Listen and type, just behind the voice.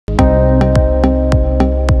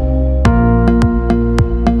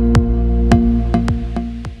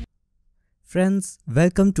Friends,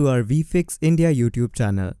 welcome to our VFix India YouTube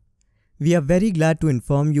channel. We are very glad to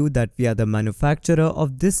inform you that we are the manufacturer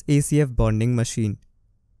of this ACF bonding machine.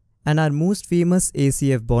 And our most famous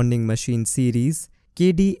ACF bonding machine series,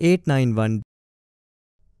 KD891.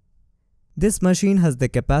 This machine has the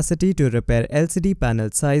capacity to repair LCD panel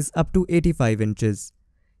size up to 85 inches.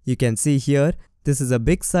 You can see here, this is a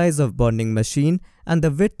big size of bonding machine and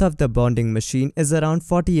the width of the bonding machine is around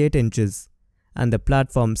 48 inches. And the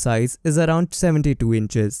platform size is around 72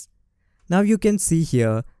 inches. Now you can see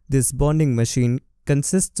here, this bonding machine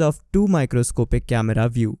consists of two microscopic camera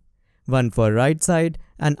view, one for right side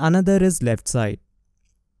and another is left side.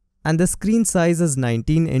 And the screen size is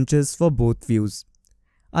 19 inches for both views.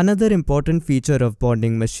 Another important feature of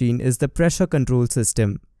bonding machine is the pressure control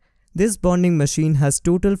system. This bonding machine has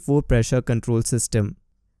total 4 pressure control system.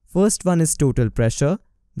 First one is total pressure,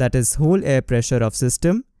 that is whole air pressure of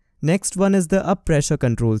system. Next one is the up pressure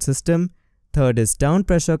control system, third is down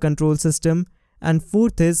pressure control system, and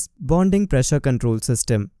fourth is bonding pressure control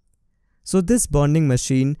system. So this bonding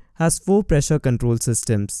machine has 4 pressure control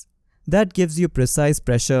systems. That gives you precise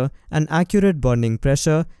pressure and accurate bonding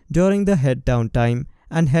pressure during the head down time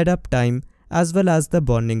and head up time as well as the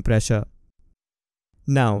bonding pressure.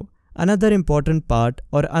 Now, another important part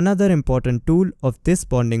or another important tool of this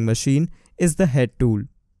bonding machine is the head tool.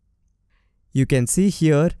 You can see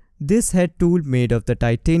here, this head tool made of the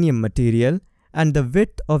titanium material and the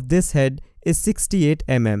width of this head is 68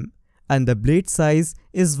 mm and the blade size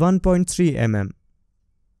is 1.3 mm.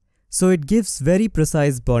 So it gives very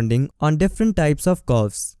precise bonding on different types of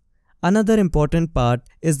COFs. Another important part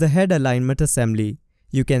is the head alignment assembly.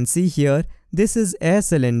 You can see here, this is air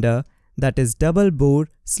cylinder, that is double bore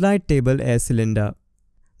slide table air cylinder.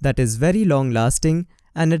 That is very long lasting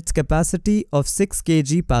and its capacity of 6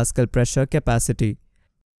 kg Pascal pressure capacity.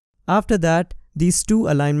 After that, these two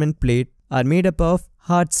alignment plates are made up of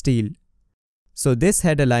hard steel. So this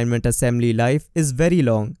head alignment assembly life is very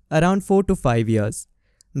long, around 4 to 5 years.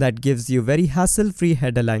 That gives you very hassle-free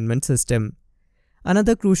head alignment system.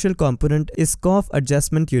 Another crucial component is COF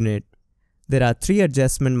adjustment unit. There are 3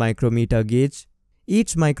 adjustment micrometer gauge.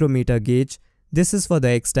 Each micrometer gauge, this is for the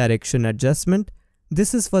X direction adjustment,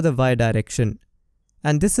 this is for the Y direction,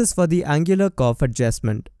 and this is for the angular COF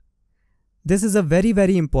adjustment. This is a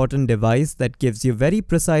very important device that gives you very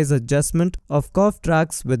precise adjustment of COF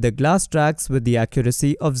tracks with the glass tracks with the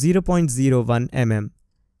accuracy of 0.01 mm.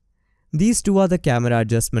 These two are the camera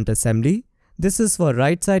adjustment assembly. This is for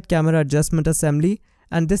right side camera adjustment assembly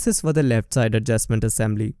and this is for the left side adjustment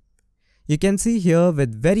assembly. You can see here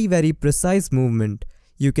with very precise movement,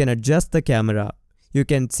 you can adjust the camera. You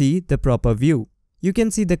can see the proper view. You can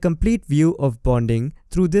see the complete view of bonding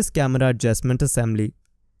through this camera adjustment assembly.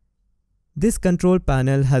 This control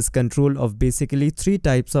panel has control of basically 3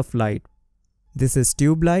 types of light. This is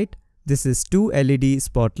tube light, this is 2 LED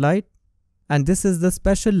spotlight, and this is the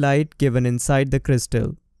special light given inside the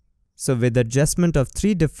crystal. So with adjustment of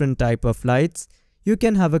 3 different type of lights, you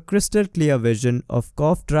can have a crystal clear vision of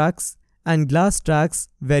COF tracks and glass tracks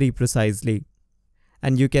very precisely.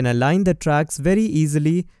 And you can align the tracks very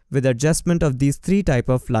easily with adjustment of these 3 type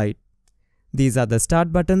of light. These are the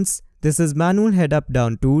start buttons, this is manual head up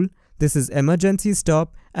down tool, this is emergency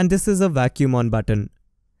stop, and this is a vacuum on button.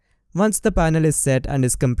 Once the panel is set and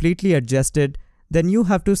is completely adjusted, then you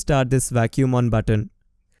have to start this vacuum on button.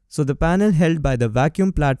 So the panel held by the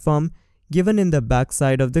vacuum platform given in the back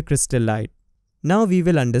side of the crystal light. Now we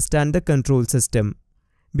will understand the control system.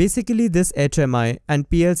 Basically this HMI and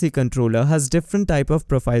PLC controller has different type of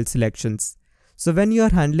profile selections. So when you are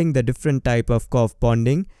handling the different type of COF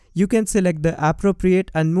bonding, you can select the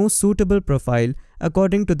appropriate and most suitable profile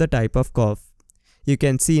according to the type of COF. You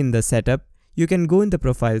can see in the setup, you can go in the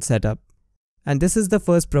profile setup. And this is the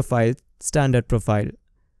first profile, standard profile.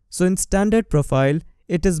 So in standard profile,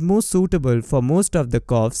 it is most suitable for most of the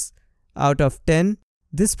COFs. Out of 10,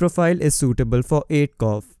 this profile is suitable for 8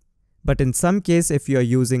 COF. But in some case, if you are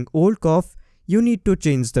using old COF, you need to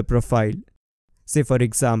change the profile. Say for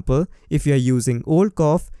example, if you are using old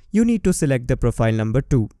COF, you need to select the profile number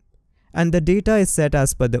 2. And the data is set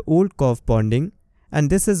as per the old COF bonding, and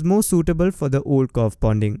this is more suitable for the old COF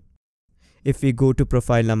bonding. If we go to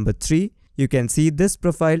profile number 3, you can see this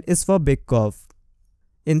profile is for big COF.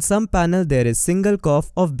 In some panel there is single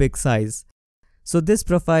COF of big size. So this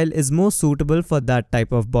profile is more suitable for that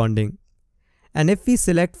type of bonding. And if we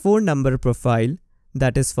select 4 number profile,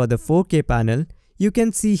 that is for the 4K panel, you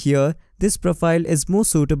can see here this profile is more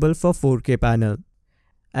suitable for 4K panel.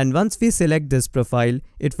 And once we select this profile,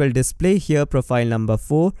 it will display here profile number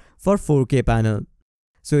 4 for 4K panel.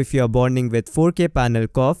 So if you are bonding with 4K panel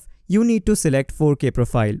COF, you need to select 4K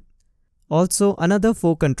profile. Also, another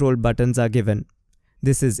 4 control buttons are given.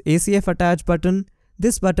 This is ACF attach button.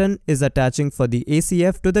 This button is attaching for the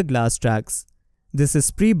ACF to the glass tracks. This is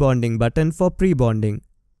pre-bonding button for pre-bonding.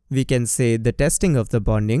 We can say the testing of the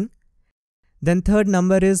bonding. Then third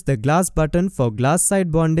number is the glass button for glass side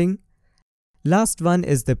bonding. Last one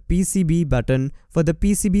is the PCB button for the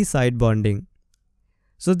PCB side bonding.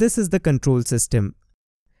 So this is the control system.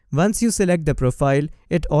 Once you select the profile,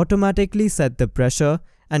 it automatically sets the pressure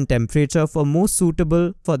and temperature for most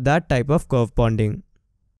suitable for that type of curve bonding.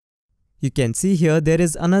 You can see here there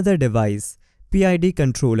is another device, PID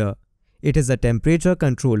controller. It is a temperature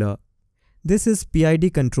controller. This is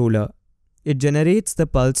PID controller. It generates the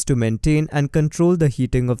pulse to maintain and control the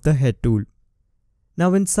heating of the head tool.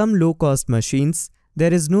 Now in some low-cost machines,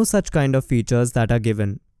 there is no such kind of features that are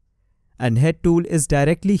given. And head tool is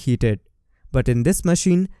directly heated. But in this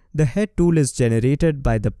machine, the head tool is generated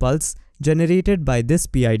by the pulse generated by this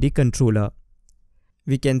PID controller.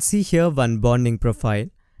 We can see here one bonding profile.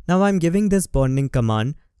 Now I'm giving this bonding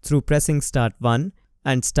command through pressing Start 1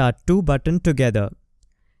 and Start 2 button together.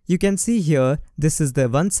 You can see here this is the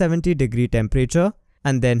 170-degree temperature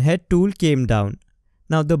and then head tool came down.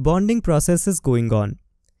 Now the bonding process is going on.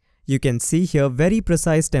 You can see here very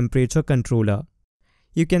precise temperature controller.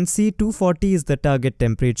 You can see 240 is the target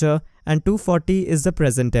temperature and 240 is the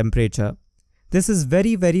present temperature. This is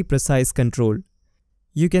very precise control.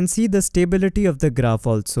 You can see the stability of the graph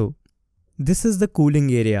also. This is the cooling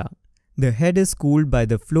area. The head is cooled by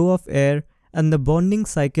the flow of air and the bonding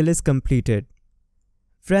cycle is completed.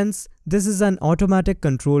 Friends, this is an automatic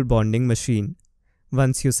control bonding machine.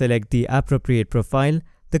 Once you select the appropriate profile,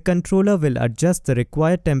 the controller will adjust the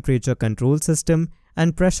required temperature control system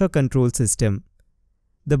and pressure control system.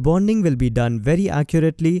 The bonding will be done very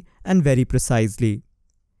accurately and very precisely.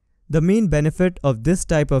 The main benefit of this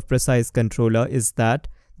type of precise controller is that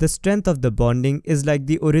the strength of the bonding is like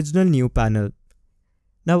the original new panel.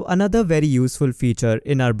 Now another very useful feature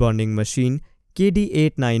in our bonding machine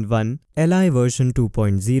KD891 LI version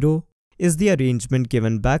 2.0 is the arrangement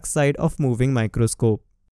given backside of moving microscope.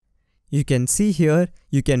 You can see here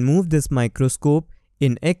you can move this microscope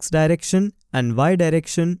in X direction and Y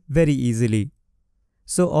direction very easily.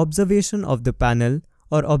 So observation of the panel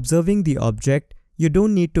or observing the object, you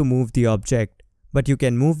don't need to move the object, but you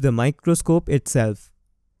can move the microscope itself.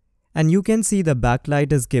 And you can see the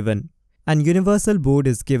backlight is given and universal board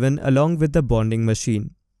is given along with the bonding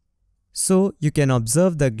machine. So you can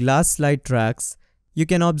observe the glass slide tracks, you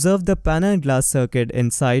can observe the panel glass circuit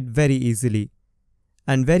inside very easily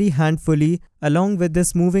and very handfully along with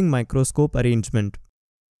this moving microscope arrangement.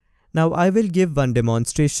 Now I will give one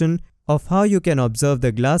demonstration of how you can observe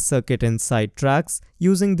the glass circuit inside tracks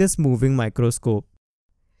using this moving microscope.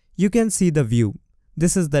 You can see the view.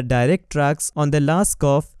 This is the direct tracks on the last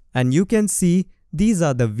COF and you can see these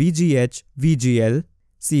are the VGH, VGL,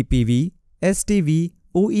 CPV, STV,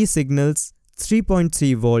 OE signals,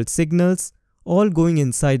 3.3 volt signals all going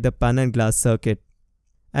inside the panel glass circuit.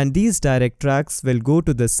 And these direct tracks will go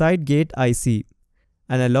to the side gate IC.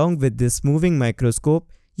 And along with this moving microscope,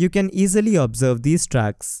 you can easily observe these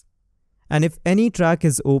tracks. And if any track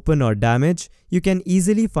is open or damaged, you can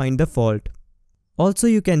easily find the fault. Also,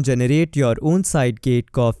 you can generate your own side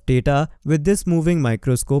gate COF data with this moving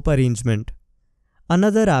microscope arrangement.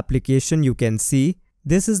 Another application you can see,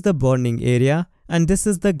 this is the bonding area and this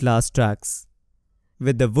is the glass tracks.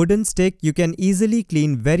 With the wooden stick, you can easily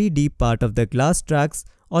clean very deep part of the glass tracks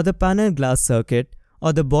or the panel glass circuit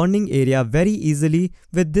or the bonding area very easily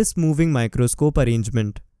with this moving microscope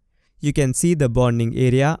arrangement. You can see the bonding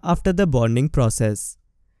area after the bonding process.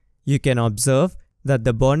 You can observe that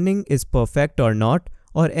the bonding is perfect or not,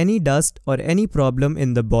 or any dust or any problem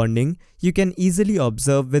in the bonding you can easily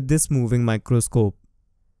observe with this moving microscope.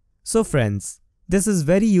 So friends, this is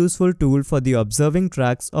very useful tool for the observing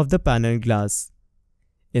tracks of the panel glass.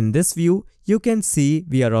 In this view, you can see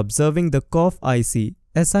we are observing the COF IC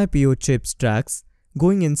SiPO chips tracks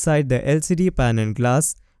going inside the LCD panel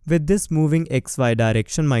glass with this moving XY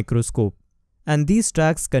direction microscope. And these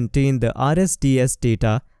tracks contain the RSDS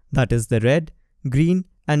data, that is the red, green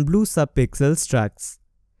and blue subpixels tracks.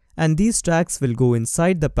 And these tracks will go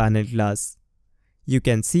inside the panel glass. You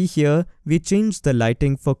can see here we changed the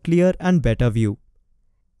lighting for clear and better view.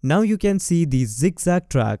 Now you can see these zigzag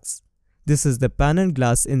tracks. This is the panel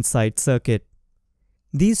glass inside circuit.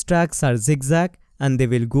 These tracks are zigzag and they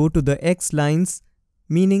will go to the X lines,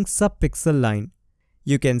 meaning subpixel line.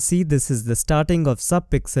 You can see this is the starting of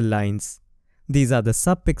subpixel lines. These are the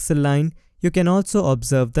subpixel line. You can also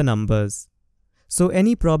observe the numbers. So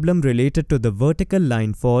any problem related to the vertical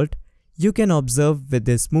line fault, you can observe with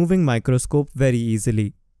this moving microscope very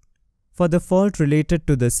easily. For the fault related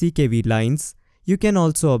to the CKV lines, you can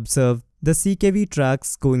also observe the CKV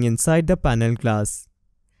tracks going inside the panel glass.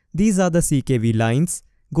 These are the CKV lines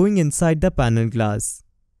going inside the panel glass.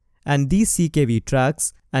 And these CKV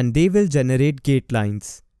tracks, and they will generate gate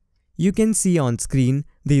lines. You can see on screen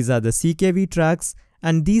these are the CKV tracks,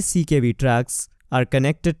 and these CKV tracks are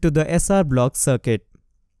connected to the SR block circuit.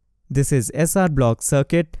 This is SR block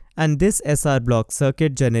circuit, and this SR block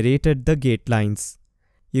circuit generated the gate lines.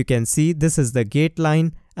 You can see this is the gate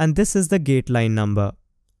line and this is the gate line number.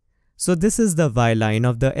 So this is the Y line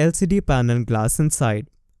of the LCD panel glass inside.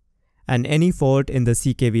 And any fault in the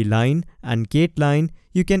CKV line and gate line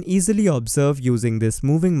you can easily observe using this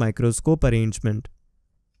moving microscope arrangement.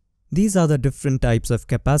 These are the different types of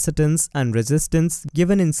capacitance and resistance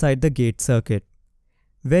given inside the gate circuit.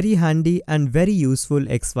 Very handy and very useful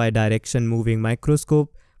XY direction moving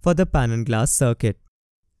microscope for the panel glass circuit.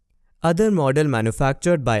 Other model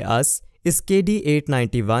manufactured by us is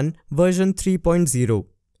KD891 version 3.0.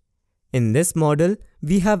 In this model,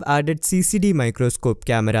 we have added CCD microscope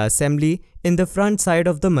camera assembly in the front side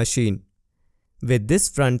of the machine. With this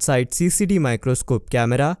front side CCD microscope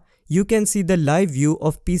camera, you can see the live view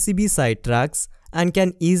of PCB side tracks and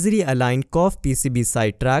can easily align COF PCB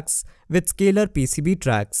side tracks with scalar PCB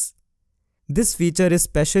tracks. This feature is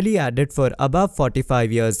specially added for above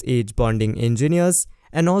 45 years age bonding engineers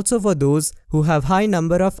and also for those who have high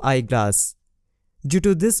number of eyeglass. Due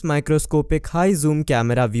to this microscopic high zoom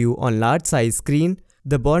camera view on large size screen,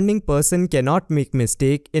 the bonding person cannot make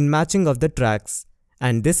mistake in matching of the tracks,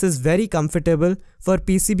 and this is very comfortable for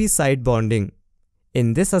PCB side bonding.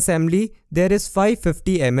 In this assembly, there is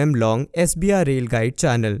 550 mm long SBR rail guide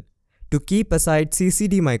channel to keep aside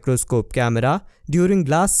CCD microscope camera during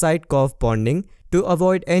glass side COF bonding to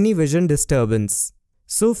avoid any vision disturbance.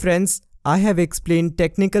 So friends, I have explained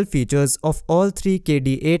technical features of all three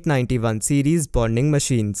KD891 series bonding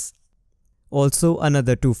machines. Also,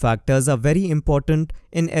 another two factors are very important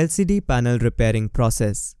in LCD panel repairing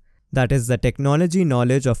process. That is the technology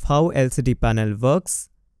knowledge of how LCD panel works.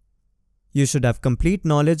 You should have complete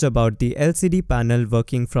knowledge about the LCD panel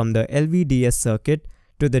working from the LVDS circuit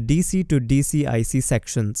to the DC to DC IC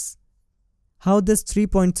sections. How this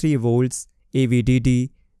 3.3 volts,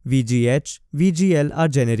 AVDD, VGH, VGL are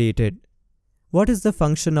generated. What is the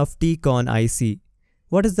function of T-con IC?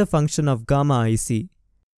 What is the function of Gamma IC?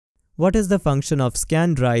 What is the function of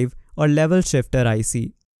scan drive or level shifter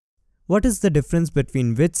IC? What is the difference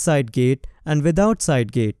between with side gate and without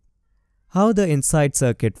side gate? How the inside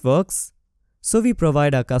circuit works? So we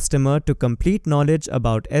provide our customer to complete knowledge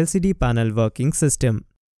about LCD panel working system.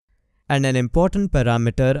 And an important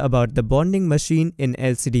parameter about the bonding machine in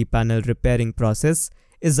LCD panel repairing process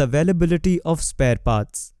is availability of spare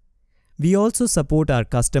parts. We also support our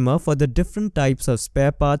customer for the different types of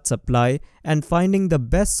spare parts supply and finding the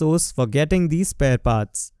best source for getting these spare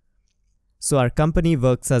parts. So our company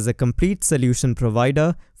works as a complete solution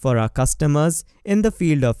provider for our customers in the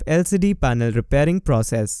field of LCD panel repairing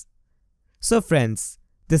process. So friends,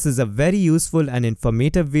 this is a very useful and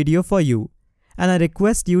informative video for you, and I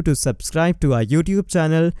request you to subscribe to our YouTube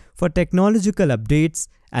channel for technological updates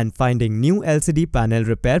and finding new LCD panel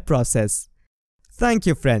repair process. Thank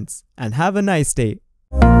you friends, and have a nice day.